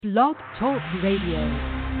Blog Talk Radio.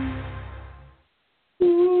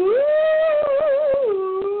 Ooh,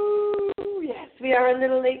 yes, we are a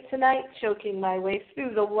little late tonight, choking my way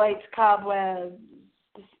through the white cobwebs.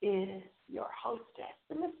 This is your hostess,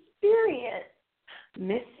 the mysterious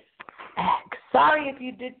Miss X. Sorry if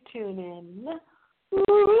you did tune in.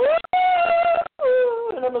 Ooh,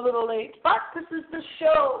 and I'm a little late, but this is the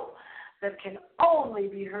show that can only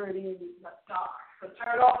be heard in the dark. So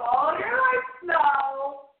turn off all your lights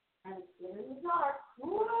now. And it's in the dark.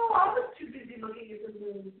 Ooh, I was too busy looking at the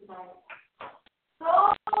moon tonight.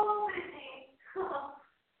 So busy.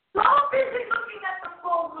 So busy looking at the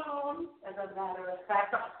full moon. As a matter of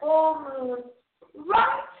fact, the full moon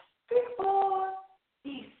right before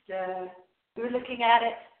Easter. We were looking at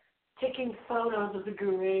it, taking photos of the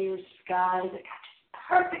grayish sky that got just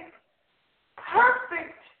perfect,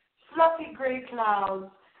 fluffy gray clouds.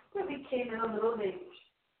 When we came in a little late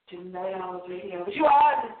to Night Owls Radio, which you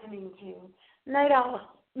are listening to, Night Owls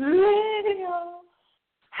Radio.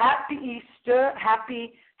 Happy Easter,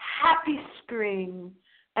 happy spring,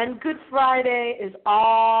 and Good Friday is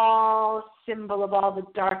all symbol of all the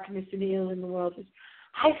darkness and evil in the world.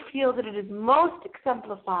 I feel that it is most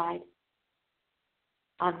exemplified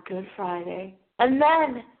on Good Friday, and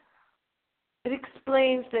then it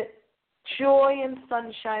explains that joy and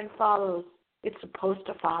sunshine follows. It's supposed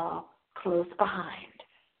to follow close behind,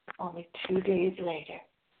 only 2 days later,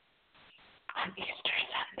 on Easter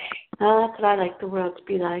Sunday. That's what I like the world to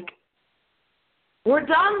be like. We're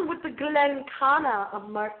done with the Glencana of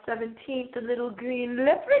March 17th, the little green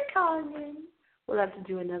leprechaun. We'll have to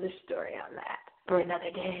do another story on that for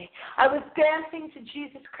another day. I was dancing to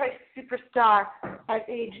Jesus Christ Superstar at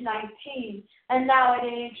age 19, and now at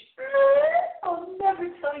age, I'll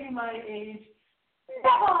never tell you my age.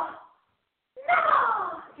 Never.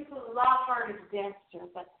 It's a lot harder to dance to,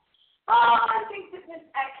 but I think that Miss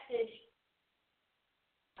X is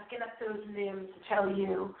looking up those limbs to tell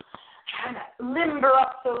you, trying to limber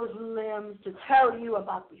up those limbs to tell you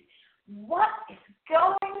about what is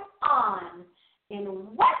going on in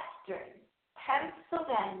Western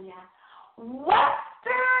Pennsylvania.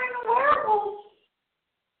 Western werewolves.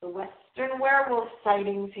 The Western werewolf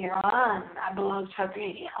sightings here on I Belong to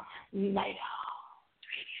Radio, Night Owls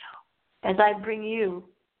Radio, as I bring you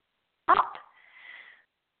up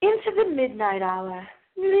into the midnight hour.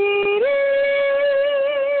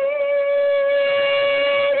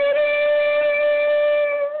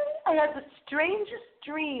 I had the strangest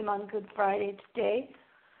dream on Good Friday today.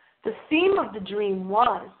 The theme of the dream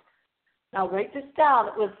was, now write this down,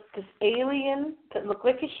 it was this alien that looked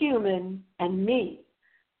like a human and me.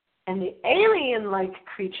 And the alien-like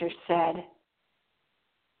creature said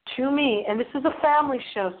to me, and this is a family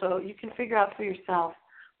show, so you can figure out for yourself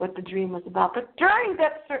what the dream was about. But during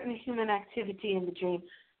that certain human activity in the dream,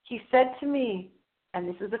 he said to me, and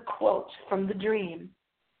this is a quote from the dream,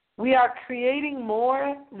 "We are creating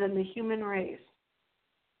more than the human race."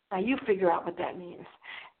 Now you figure out what that means.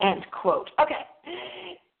 End quote. Okay.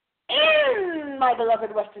 In my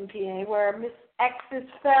beloved Western P.A., where Miss X's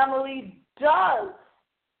family does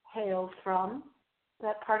hail from,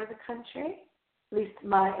 that part of the country, at least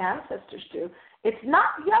my ancestors do, it's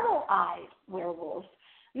not yellow-eyed werewolves,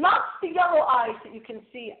 not the yellow eyes that you can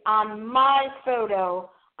see on my photo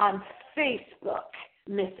on Facebook,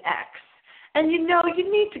 Miss X. And you know,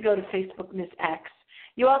 you need to go to Facebook, Miss X.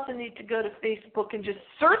 You also need to go to Facebook and just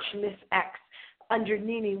search Miss X under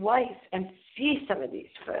Nene Weiss and see some of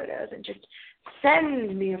these photos and just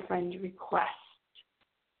send me a friend request.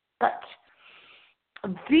 But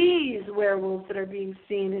these werewolves that are being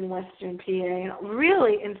seen in Western PA,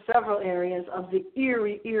 really in several areas of the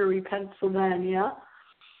eerie Pennsylvania,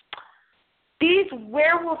 these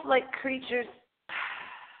werewolf-like creatures,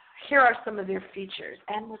 here are some of their features.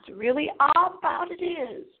 And what's really odd about it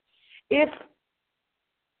is, if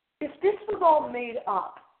this was all made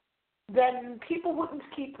up, then people wouldn't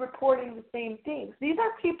keep reporting the same things. These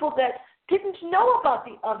are people that didn't know about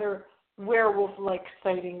the other werewolf-like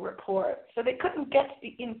sighting report, so they couldn't get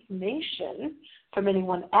the information from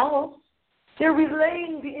anyone else. They're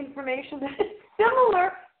relaying the information that is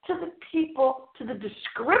similar to the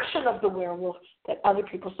description of the werewolf that other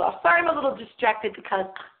people saw. Sorry, I'm a little distracted because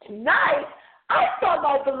tonight I saw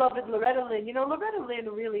my beloved Loretta Lynn. You know, Loretta Lynn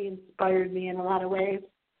really inspired me in a lot of ways.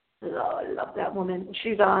 Oh, I love that woman.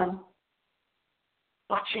 She's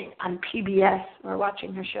watching on PBS. We're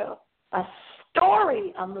watching her show. A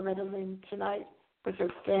story on Loretta Lynn tonight with her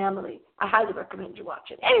family. I highly recommend you watch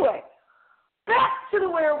it. Anyway, back to the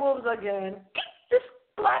werewolves again. Get this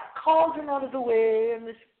black cauldron out of the way and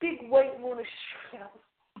this big white moon of shadows.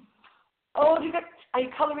 Oh, are you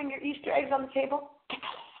coloring your Easter eggs on the table? Get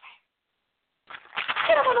those.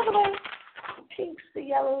 The pinks, the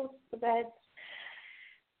yellows, the reds.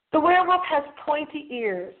 The werewolf has pointy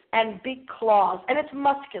ears and big claws, and it's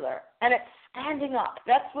muscular, and it's standing up.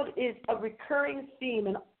 That's what is a recurring theme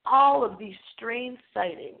in all of these strange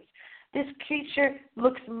sightings. This creature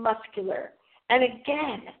looks muscular. And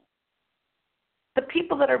again, the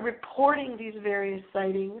people that are reporting these various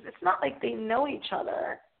sightings, it's not like they know each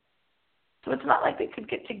other. So it's not like they could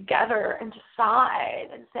get together and decide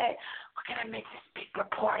and say, we're going to make this big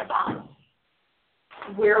report about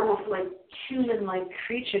werewolf-like, human-like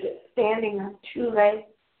creature that's standing on two legs,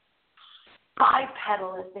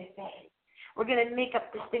 bipedal, as they say. We're going to make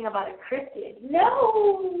up this thing about a cryptid.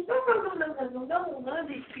 No. None of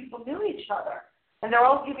these people knew each other. And they're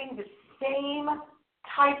all giving the same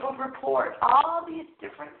type of report, all these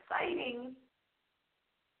different sightings,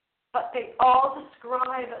 but they all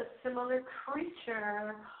describe a similar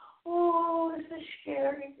creature. Oh, this is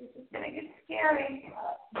scary. This is going to get scary.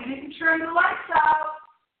 You didn't turn the lights out.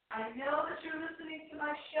 I know that you're listening to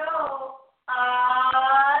my show.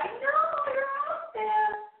 I know you're out there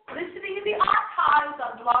listening in the archives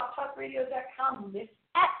on blogtalkradio.com, Miss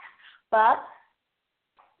X. But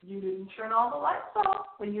you didn't turn all the lights off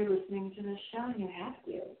when you're listening to this show. You have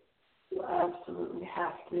to. You absolutely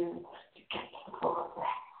have to get to the core of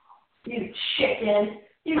that. You chicken.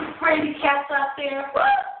 You crazy cats out there.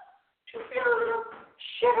 What? You feel a little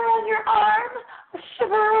shiver on your arm, a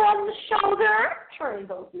shiver on the shoulder. Turn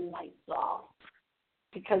those lights off.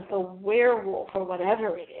 Because the werewolf or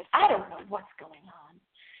whatever it is, I don't know what's going on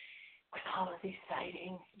with all of these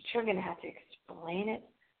sightings. You're going to have to explain it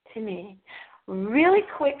to me really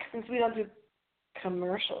quick, since we don't do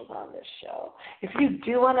commercials on this show. If you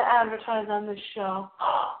do want to advertise on this show,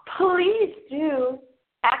 please do.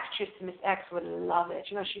 Actress Miss X would love it.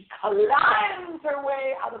 You know, she climbs her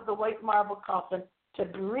way out of the white marble coffin to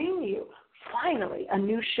bring you, finally, a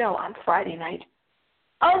new show on Friday night.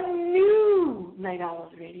 A new Night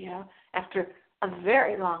Owls Radio after a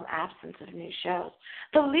very long absence of new shows.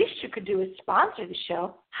 The least you could do is sponsor the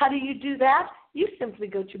show. How do you do that? You simply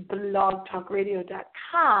go to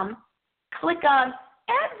blogtalkradio.com, click on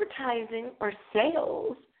advertising or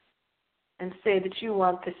sales, and say that you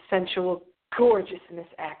want this sensual, gorgeous Miss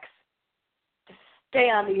X to stay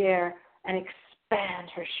on the air and expand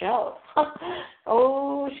her show.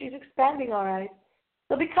 Oh, she's expanding, all right.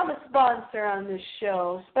 So become a sponsor on this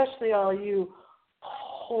show, especially all you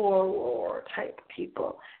horror type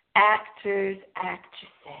people, actors,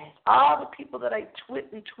 actresses, all the people that I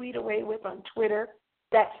tweet away with on Twitter.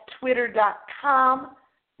 That's twitter.com,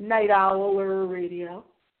 Night Owl Radio.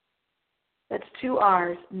 That's 2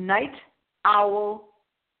 R's, Night Owl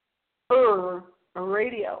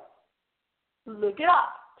Radio. Look it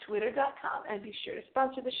up, twitter.com, and be sure to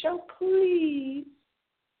sponsor the show, please.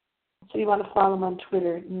 So you want to follow them on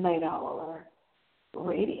Twitter, Night Owl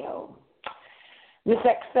Radio. Miss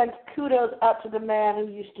X sends kudos out to the man who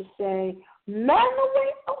used to say,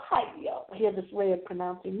 Manaway, Ohio. He had this way of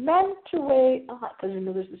pronouncing Manaway, Ohio, because you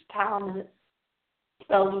know there's this town and it's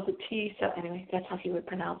spelled with a T. So anyway, that's how he would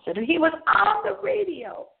pronounce it. And he was on the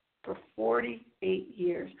radio for 48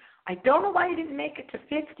 years. I don't know why he didn't make it to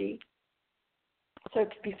 50. So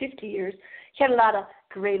it could be 50 years. He had a lot of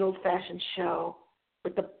great old-fashioned show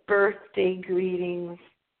with the birthday greetings,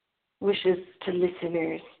 wishes to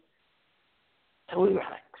listeners. So we want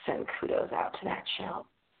to send kudos out to that show.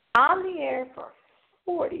 On the air for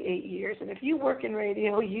 48 years, and if you work in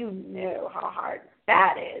radio, you know how hard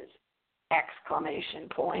that is. Exclamation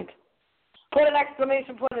point. Put an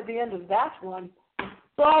exclamation point at the end of that one.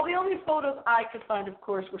 So the only photos I could find, of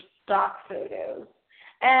course, were stock photos.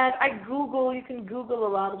 And you can Google a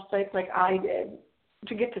lot of sites like I did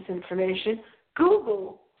to get this information.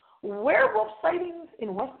 Google werewolf sightings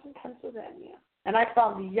in Western Pennsylvania. And I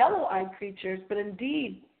found the yellow-eyed creatures, but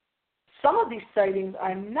indeed, some of these sightings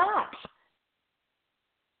are not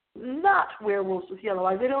werewolves with yellow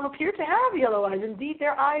eyes. They don't appear to have yellow eyes. Indeed,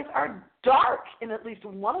 their eyes are dark in at least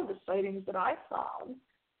one of the sightings that I found.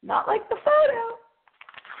 Not like the photo.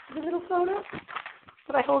 The little photo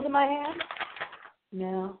that I hold in my hand.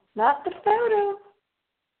 No, not the photo.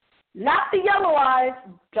 Not the yellow eyes,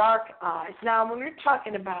 dark eyes. Now, when you're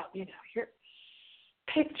talking about,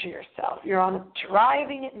 picture yourself. You're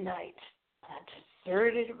driving at night on a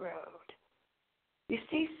deserted road. You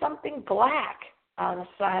see something black on the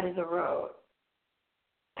side of the road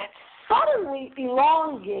that suddenly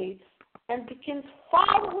elongates and begins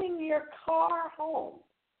following your car home.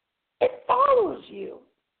 It follows you.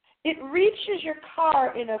 It reaches your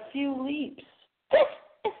car in a few leaps. This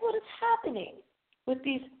is what is happening with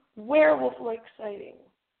these werewolf-like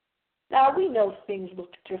sightings. Now, we know things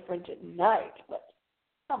look different at night, but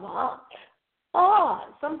Come on. Ah,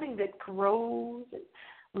 something that grows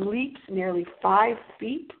and leaps nearly 5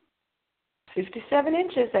 feet, 57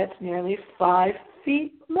 inches. That's nearly 5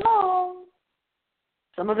 feet long.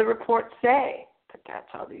 Some of the reports say that that's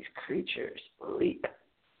how these creatures leap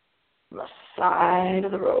on the side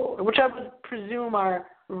of the road, which I would presume are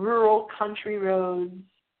rural country roads.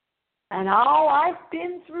 And I've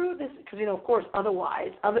been through this, because, of course,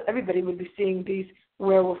 otherwise, everybody would be seeing these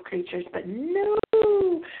werewolf creatures. But no,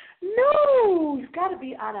 you've got to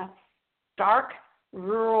be on a dark,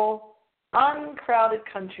 rural, uncrowded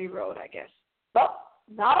country road, I guess. But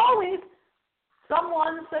not always.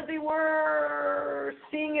 Someone said they were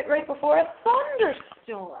seeing it right before a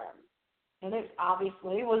thunderstorm. And it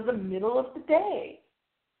obviously was the middle of the day.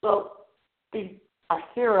 So they are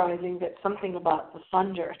theorizing that something about the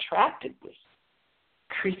thunder attracted this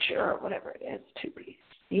creature, or whatever it is, to be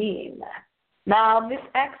seen. Now, Miss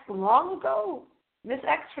X, long ago, Miss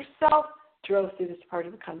X herself drove through this part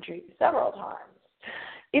of the country several times.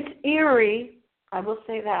 It's eerie, I will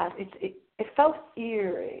say that. It felt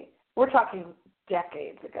eerie. We're talking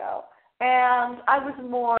decades ago. And I was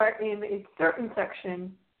more in a certain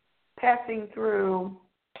section passing through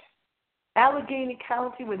Allegheny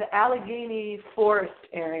County, where the Allegheny Forest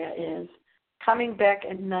area is, coming back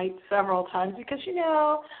at night several times because,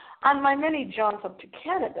 on my many jaunts up to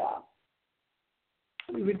Canada,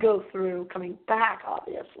 we would go through, coming back,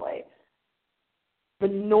 obviously, the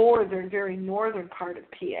very northern part of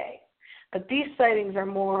PA. But these sightings are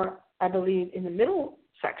more, I believe, in the middle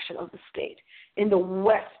section of the state, in the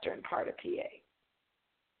western part of PA.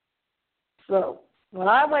 So when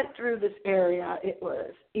I went through this area, it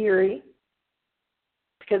was eerie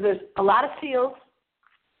because there's a lot of fields,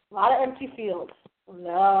 a lot of empty fields, and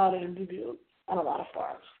a lot of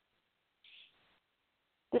farms.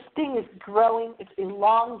 This thing is growing. It's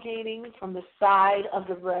elongating from the side of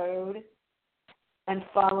the road and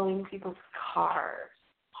following people's cars.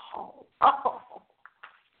 Oh.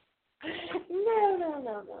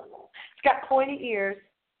 No. It's got pointy ears.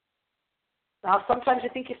 Now, sometimes you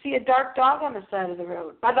think you see a dark dog on the side of the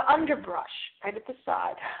road, by the underbrush, right at the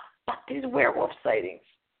side. But these werewolf sightings,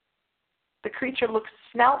 the creature looks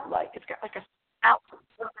snout-like. It's got like a snout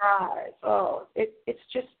with eyes. Oh, it's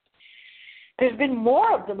just, there's been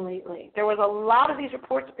more of them lately. There was a lot of these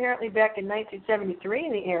reports apparently back in 1973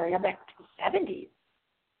 in the area, back in the 70s.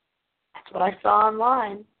 That's what I saw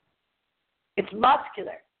online. It's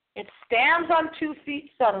muscular. It stands on 2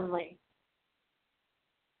 feet suddenly.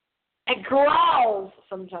 It growls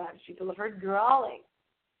sometimes. People have heard growling.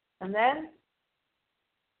 And then,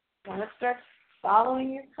 when it starts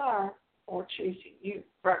following your car or chasing you,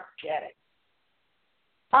 forget it.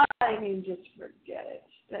 I mean, just forget it.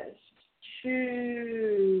 That's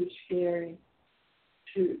too scary,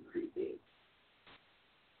 too creepy.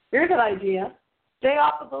 Here's an idea. Stay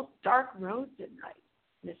off of those dark roads at night.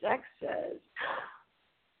 Miss X says,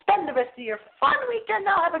 spend the rest of your fun weekend.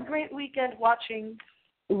 Now have a great weekend watching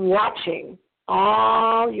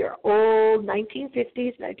all your old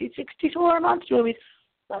 1950s, 1960s horror monster movies.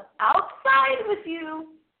 But outside with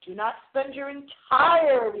you, do not spend your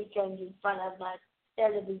entire weekend in front of my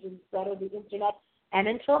television set or the internet. And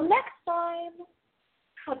until next time,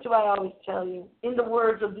 what do I always tell you? In the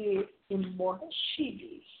words of the immortal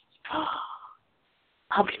she-beast,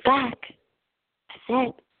 I'll be back. I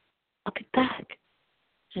said, I'll be back.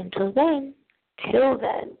 Until then, till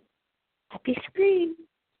then, happy scream.